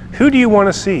market. Who do you want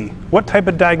to see? What type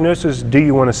of diagnosis do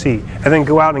you want to see? And then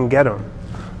go out and get them,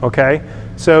 okay?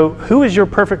 So who is your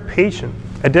perfect patient?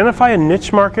 Identify a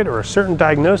niche market or a certain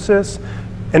diagnosis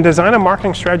and design a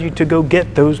marketing strategy to go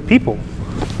get those people,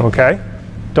 okay?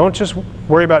 Don't just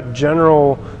worry about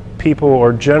general people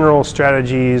or general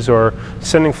strategies or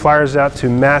sending flyers out to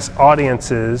mass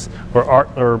audiences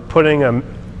or putting a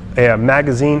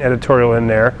magazine editorial in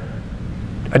there.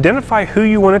 Identify who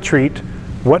you want to treat,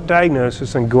 what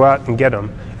diagnosis, and go out and get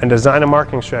them, and design a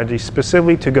marketing strategy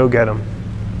specifically to go get them.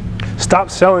 Stop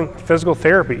selling physical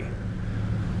therapy.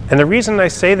 And the reason I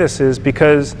say this is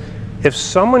because if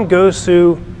someone goes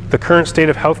through the current state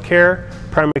of healthcare,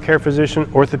 primary care physician,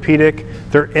 orthopedic,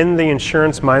 they're in the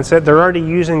insurance mindset, they're already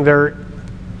using their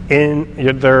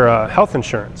health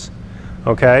insurance,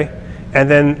 okay? And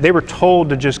then they were told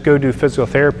to just go do physical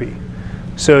therapy.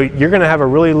 So you're going to have a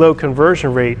really low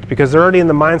conversion rate because they're already in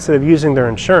the mindset of using their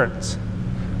insurance,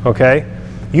 okay?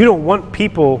 You don't want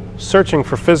people searching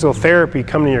for physical therapy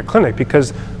coming to your clinic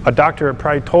because a doctor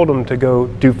probably told them to go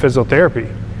do physical therapy.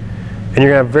 And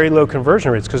you're going to have very low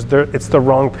conversion rates because it's the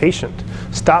wrong patient.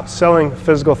 Stop selling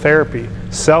physical therapy.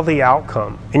 Sell the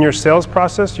outcome. In your sales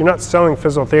process, you're not selling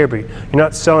physical therapy. You're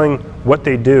not selling what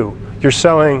they do. You're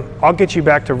selling, I'll get you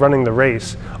back to running the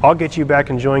race. I'll get you back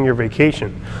enjoying your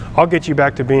vacation. I'll get you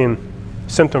back to being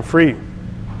symptom-free.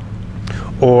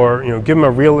 Or give them a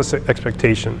realistic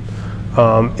expectation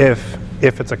if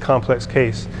it's a complex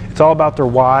case. It's all about their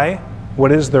why.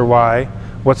 What is their why?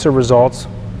 What's their results?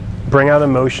 Bring out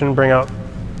emotion, bring out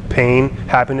pain,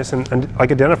 happiness, and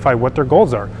like identify what their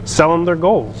goals are. Sell them their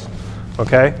goals,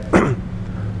 okay?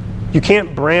 You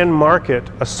can't brand market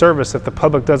a service if the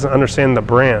public doesn't understand the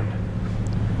brand.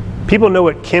 People know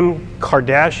what Kim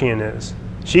Kardashian is.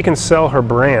 She can sell her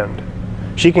brand.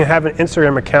 She can have an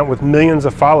Instagram account with millions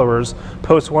of followers,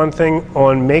 post one thing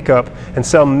on makeup, and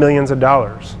sell millions of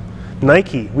dollars.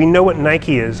 Nike, we know what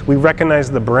Nike is. We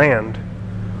recognize the brand.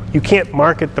 You can't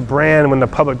market the brand when the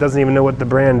public doesn't even know what the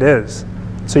brand is.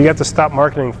 So you have to stop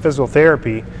marketing physical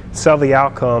therapy, sell the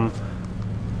outcome.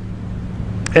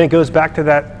 And it goes back to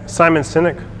that Simon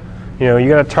Sinek. You know, you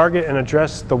got to target and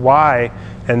address the why,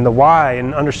 and the why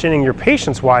and understanding your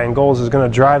patient's why and goals is going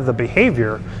to drive the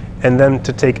behavior and them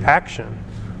to take action.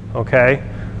 Okay?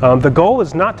 The goal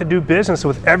is not to do business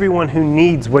with everyone who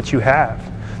needs what you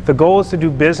have. The goal is to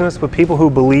do business with people who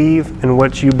believe in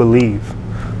what you believe.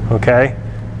 Okay?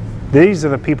 These are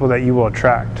the people that you will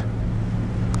attract.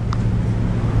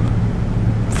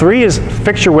 3 is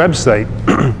fix your website.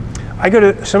 I go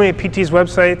to so many PT's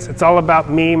websites. It's all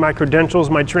about me, my credentials,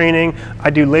 my training.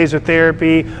 I do laser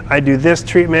therapy. I do this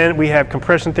treatment. We have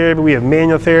compression therapy. We have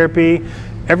manual therapy.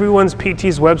 Everyone's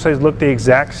PT's websites look the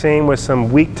exact same with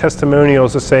some weak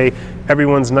testimonials to say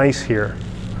everyone's nice here.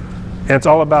 And it's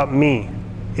all about me.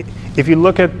 If you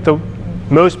look at the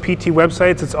most PT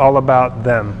websites, it's all about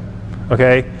them.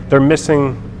 Okay? They're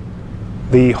missing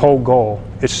the whole goal.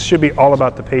 It should be all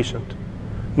about the patient,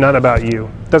 not about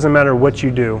you. It doesn't matter what you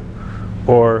do,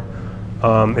 or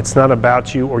it's not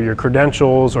about you or your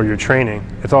credentials or your training.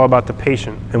 It's all about the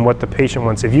patient and what the patient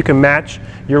wants. If you can match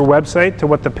your website to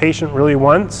what the patient really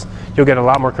wants, you'll get a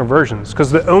lot more conversions. Because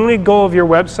the only goal of your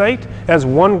website has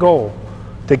one goal: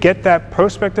 to get that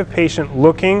prospective patient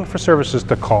looking for services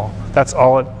to call. That's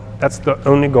the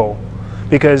only goal.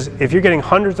 Because if you're getting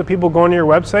hundreds of people going to your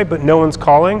website but no one's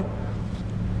calling,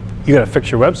 you got to fix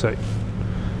your website.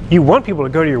 You want people to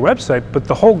go to your website, but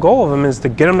the whole goal of them is to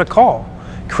get them to call.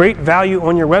 Create value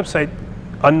on your website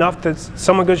enough that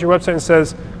someone goes to your website and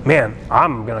says, man,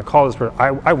 I'm going to call this person.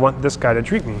 I want this guy to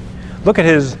treat me. Look at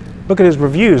his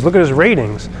reviews, look at his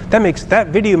ratings. That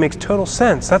video makes total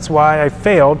sense. That's why I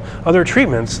failed other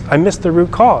treatments. I missed the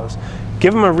root cause.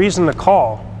 Give them a reason to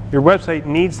call. Your website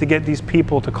needs to get these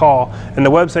people to call, and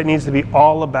the website needs to be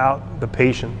all about the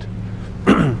patient.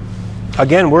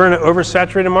 Again, we're in an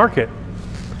oversaturated market.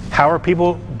 How are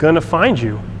people going to find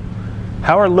you?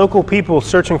 How are local people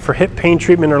searching for hip pain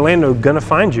treatment in Orlando going to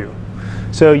find you?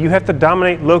 So you have to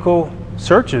dominate local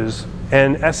searches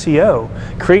and SEO.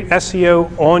 Create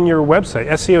SEO on your website.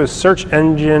 SEO is search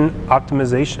engine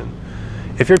optimization.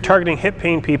 If you're targeting hip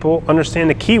pain people, understand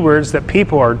the keywords that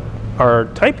people are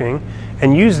typing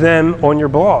and use them on your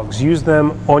blogs, use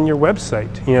them on your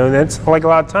website. You know, that's like a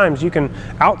lot of times you can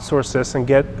outsource this and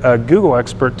get a Google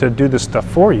expert to do this stuff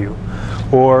for you,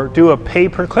 or do a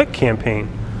pay-per-click campaign.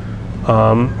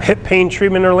 Hip pain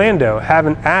treatment in Orlando, have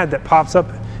an ad that pops up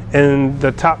in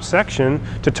the top section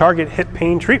to target hip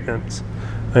pain treatments.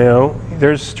 You know,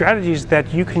 there's strategies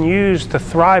that you can use to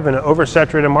thrive in an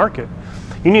oversaturated market.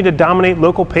 You need to dominate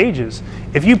local pages.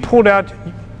 If you pulled out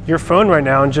your phone right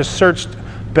now and just searched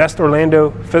Best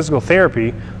Orlando Physical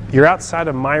Therapy, you're outside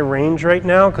of my range right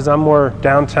now because I'm more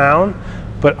downtown,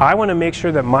 but I want to make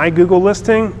sure that my Google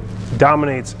listing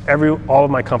dominates all of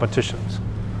my competitions.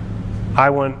 I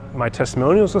want my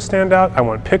testimonials to stand out. I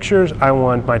want pictures. I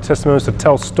want my testimonials to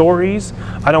tell stories.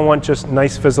 I don't want just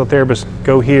nice physical therapists,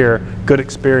 go here, good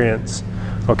experience.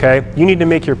 Okay? You need to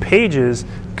make your pages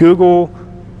Google,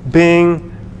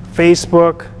 Bing,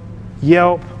 Facebook,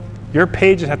 Yelp. Your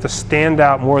pages have to stand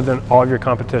out more than all of your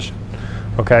competition.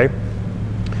 Okay?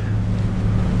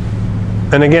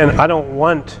 And again, I don't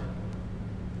want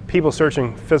people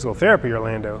searching physical therapy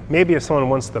Orlando. Maybe if someone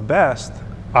wants the best,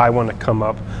 I want to come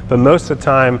up. But most of the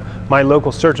time, my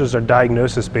local searches are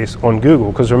diagnosis based on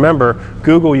Google. Because remember,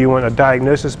 Google, you want a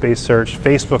diagnosis based search.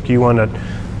 Facebook, you want to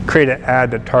create an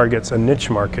ad that targets a niche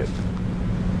market.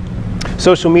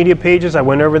 Social media pages, I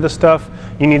went over this stuff.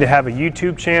 You need to have a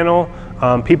YouTube channel.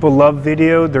 People love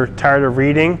video, they're tired of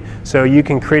reading. So you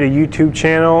can create a YouTube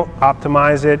channel,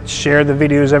 optimize it, share the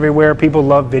videos everywhere. People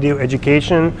love video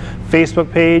education.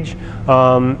 Facebook page.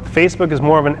 Facebook is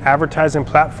more of an advertising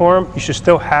platform. You should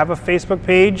still have a Facebook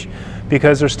page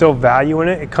because there's still value in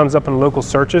it. It comes up in local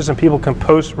searches and people can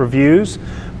post reviews.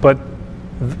 But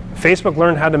Facebook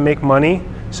learned how to make money,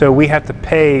 so we have to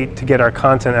pay to get our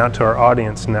content out to our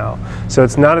audience now. So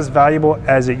it's not as valuable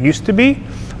as it used to be,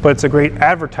 but it's a great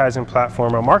advertising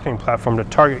platform or marketing platform to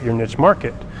target your niche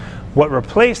market. What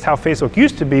replaced how Facebook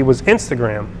used to be was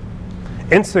Instagram.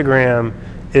 Instagram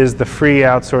is the free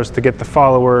outsource to get the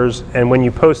followers, and when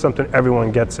you post something,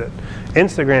 everyone gets it.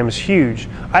 Instagram is huge.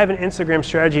 I have an Instagram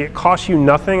strategy. It costs you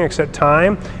nothing except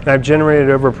time, and I've generated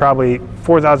over probably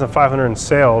 4,500 in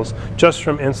sales just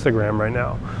from Instagram right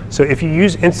now. So if you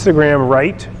use Instagram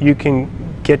right, you can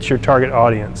get your target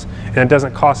audience, and it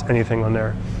doesn't cost anything on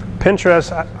there.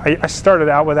 Pinterest, I started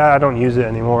out with that. I don't use it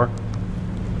anymore.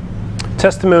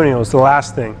 Testimonials, the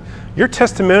last thing. Your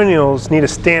testimonials need to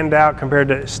stand out compared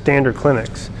to standard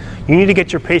clinics. You need to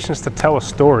get your patients to tell a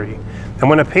story. And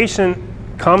when a patient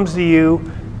comes to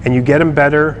you and you get them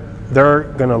better, they're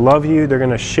gonna love you, they're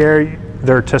gonna share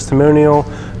their testimonial,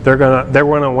 they're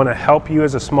gonna want to help you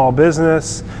as a small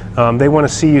business, they want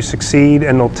to see you succeed,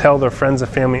 and they'll tell their friends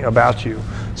and family about you.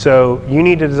 So you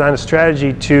need to design a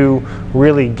strategy to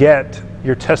really get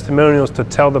your testimonials to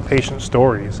tell the patient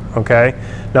stories, okay?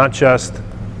 Not just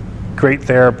great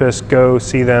therapist, go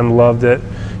see them, loved it.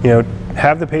 You know,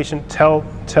 have the patient tell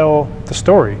the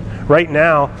story. Right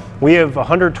now, we have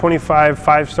 125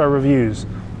 5-star reviews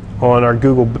on our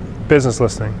Google business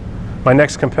listing. My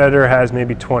next competitor has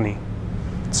maybe 20.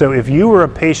 So if you were a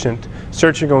patient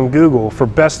searching on Google for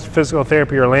best physical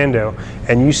therapy Orlando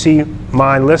and you see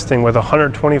my listing with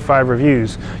 125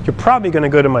 reviews, you're probably going to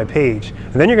go to my page,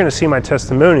 and then you're going to see my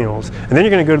testimonials, and then you're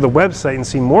going to go to the website and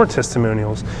see more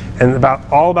testimonials, and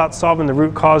all about solving the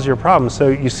root cause of your problem. So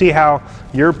you see how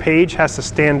your page has to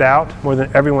stand out more than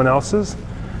everyone else's?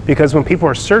 Because when people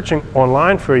are searching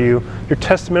online for you, your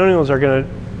testimonials are going to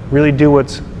really do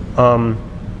what's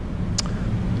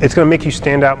it's going to make you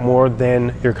stand out more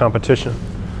than your competition.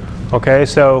 Okay,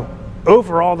 so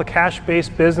overall, the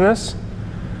cash-based business,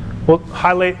 we'll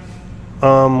highlight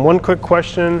one quick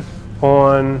question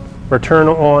on return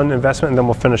on investment, and then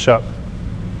we'll finish up.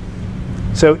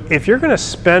 So if you're going to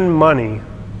spend money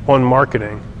on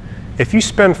marketing, if you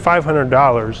spend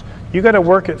 $500, you got to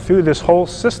work it through this whole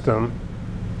system,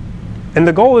 and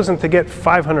the goal isn't to get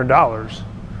 $500.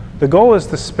 The goal is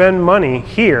to spend money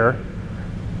here,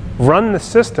 run the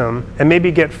system, and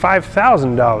maybe get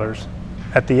 $5,000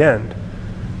 at the end,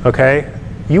 okay?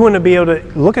 You want to be able to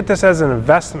look at this as an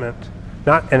investment,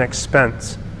 not an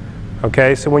expense,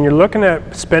 okay? So when you're looking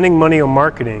at spending money on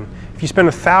marketing, if you spend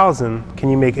 $1,000, can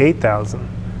you make $8,000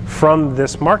 from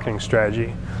this marketing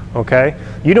strategy, okay?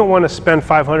 You don't want to spend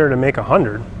 $500 and make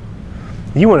 $100.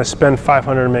 You want to spend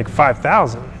 $500 and make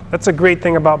 $5,000. That's a great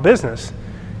thing about business.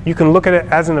 You can look at it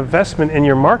as an investment in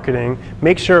your marketing,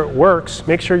 make sure it works,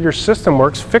 make sure your system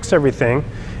works, fix everything,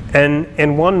 and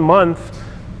in 1 month,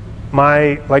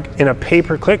 like in a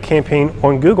pay-per-click campaign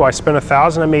on Google, I spent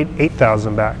 $1,000, I made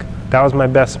 $8,000 back. That was my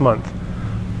best month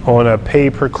on a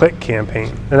pay-per-click campaign.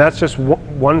 And that's just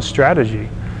one strategy,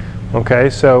 okay?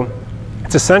 So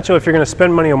it's essential if you're gonna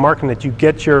spend money on marketing that you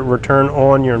get your return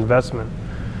on your investment.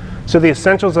 So the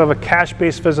essentials of a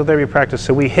cash-based physical therapy practice.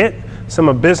 So we hit some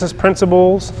of business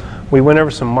principles, we went over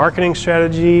some marketing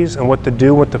strategies and what to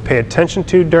do, what to pay attention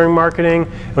to during marketing,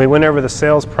 and we went over the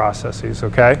sales processes,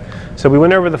 okay? So we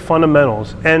went over the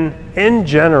fundamentals. And in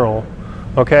general,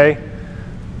 okay,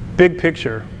 big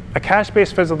picture, a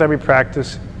cash-based physical therapy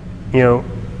practice, you know,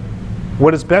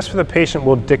 what is best for the patient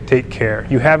will dictate care.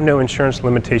 You have no insurance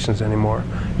limitations anymore.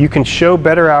 You can show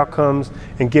better outcomes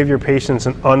and give your patients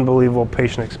an unbelievable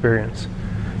patient experience.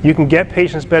 You can get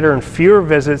patients better in fewer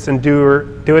visits and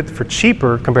do it for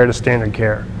cheaper compared to standard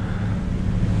care.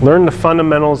 Learn the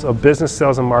fundamentals of business,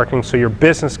 sales, and marketing so your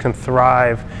business can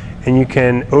thrive and you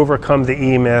can overcome the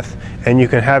E-myth and you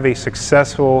can have a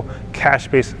successful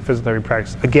cash-based physical therapy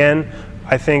practice. Again,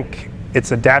 I think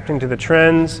it's adapting to the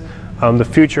trends, the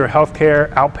future of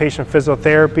healthcare, outpatient physical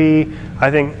therapy.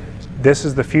 I think this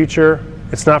is the future.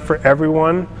 It's not for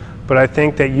everyone, but I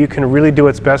think that you can really do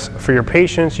what's best for your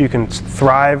patients. You can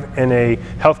thrive in a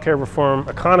healthcare reform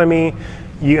economy.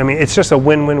 I mean, it's just a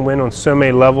win-win-win on so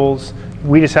many levels.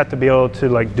 We just have to be able to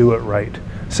like do it right.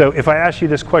 So if I ask you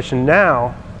this question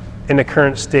now, in the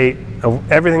current state of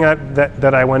everything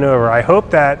that I went over, I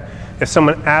hope that if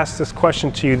someone asks this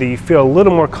question to you, that you feel a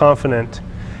little more confident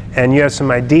and you have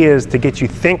some ideas to get you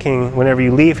thinking whenever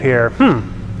you leave here,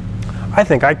 I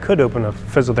think I could open a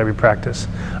physical therapy practice.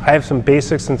 I have some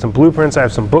basics and some blueprints, I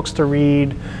have some books to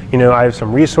read, you know, I have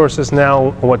some resources now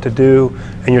on what to do,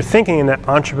 and you're thinking in that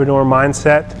entrepreneur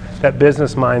mindset, that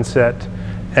business mindset.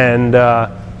 And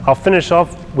I'll finish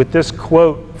off with this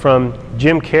quote from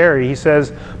Jim Carrey. He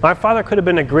says, "My father could have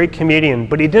been a great comedian,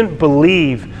 but he didn't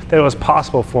believe that it was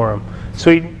possible for him.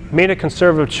 So he made a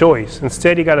conservative choice.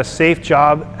 Instead, he got a safe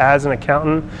job as an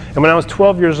accountant. And when I was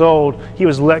 12 years old, he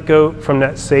was let go from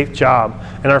that safe job.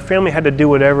 And our family had to do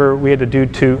whatever we had to do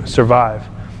to survive.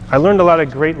 I learned a lot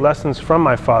of great lessons from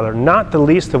my father, not the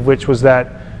least of which was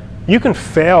that you can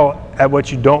fail at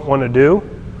what you don't want to do.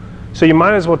 So you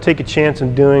might as well take a chance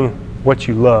in doing what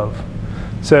you love."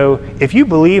 So if you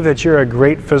believe that you're a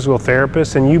great physical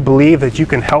therapist and you believe that you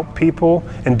can help people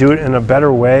and do it in a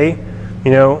better way,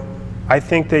 you know, I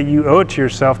think that you owe it to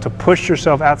yourself to push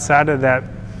yourself outside of that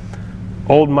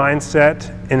old mindset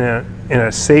in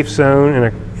a safe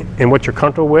zone, in what you're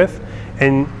comfortable with,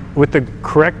 and with the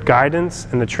correct guidance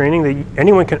and the training, that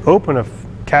anyone can open a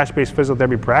cash-based physical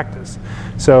therapy practice.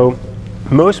 So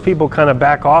most people kind of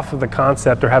back off of the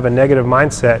concept or have a negative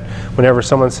mindset whenever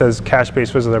someone says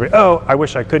cash-based physical therapy. Oh, I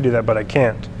wish I could do that, but I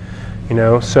can't. You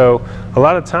know, so a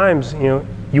lot of times, you know,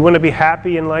 you want to be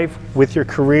happy in life with your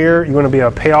career. You want to be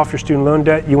able to pay off your student loan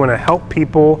debt. You want to help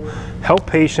people, help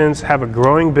patients, have a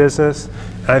growing business.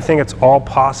 And I think it's all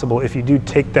possible if you do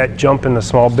take that jump into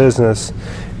small business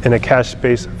in a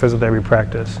cash-based physical therapy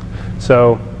practice.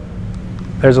 So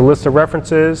there's a list of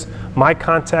references. My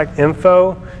contact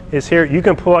info is here. You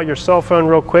can pull out your cell phone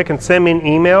real quick and send me an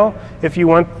email if you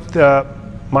want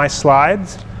my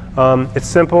slides. It's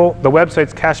simple. The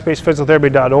website's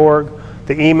cashbasedphysicaltherapy.org.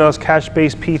 The email is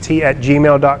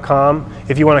cashbasedpt@gmail.com.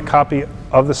 If you want a copy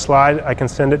of the slide, I can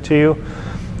send it to you.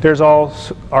 There's all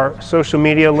our social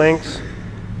media links.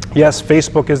 Yes,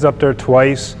 Facebook is up there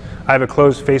twice. I have a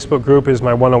closed Facebook group. It's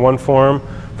my one-on-one forum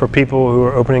for people who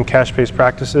are opening cash-based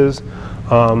practices.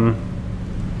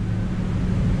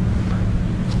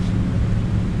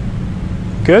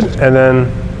 Good, and then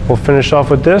we'll finish off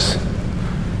with this.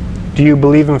 Do you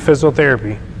believe in physical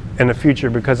therapy in the future?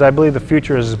 Because I believe the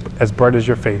future is as bright as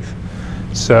your faith.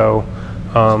 So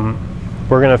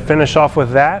we're going to finish off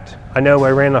with that. I know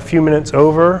I ran a few minutes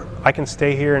over. I can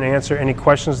stay here and answer any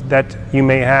questions that you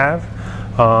may have.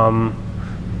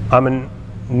 I'm in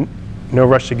no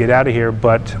rush to get out of here,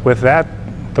 but with that,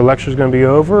 the lecture is going to be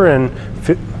over, and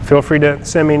feel free to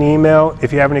send me an email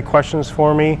if you have any questions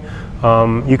for me.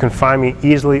 You can find me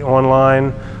easily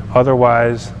online.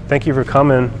 Otherwise, thank you for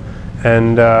coming.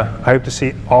 And I hope to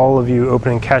see all of you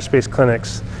opening cash-based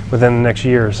clinics within the next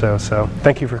year or so. So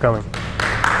thank you for coming.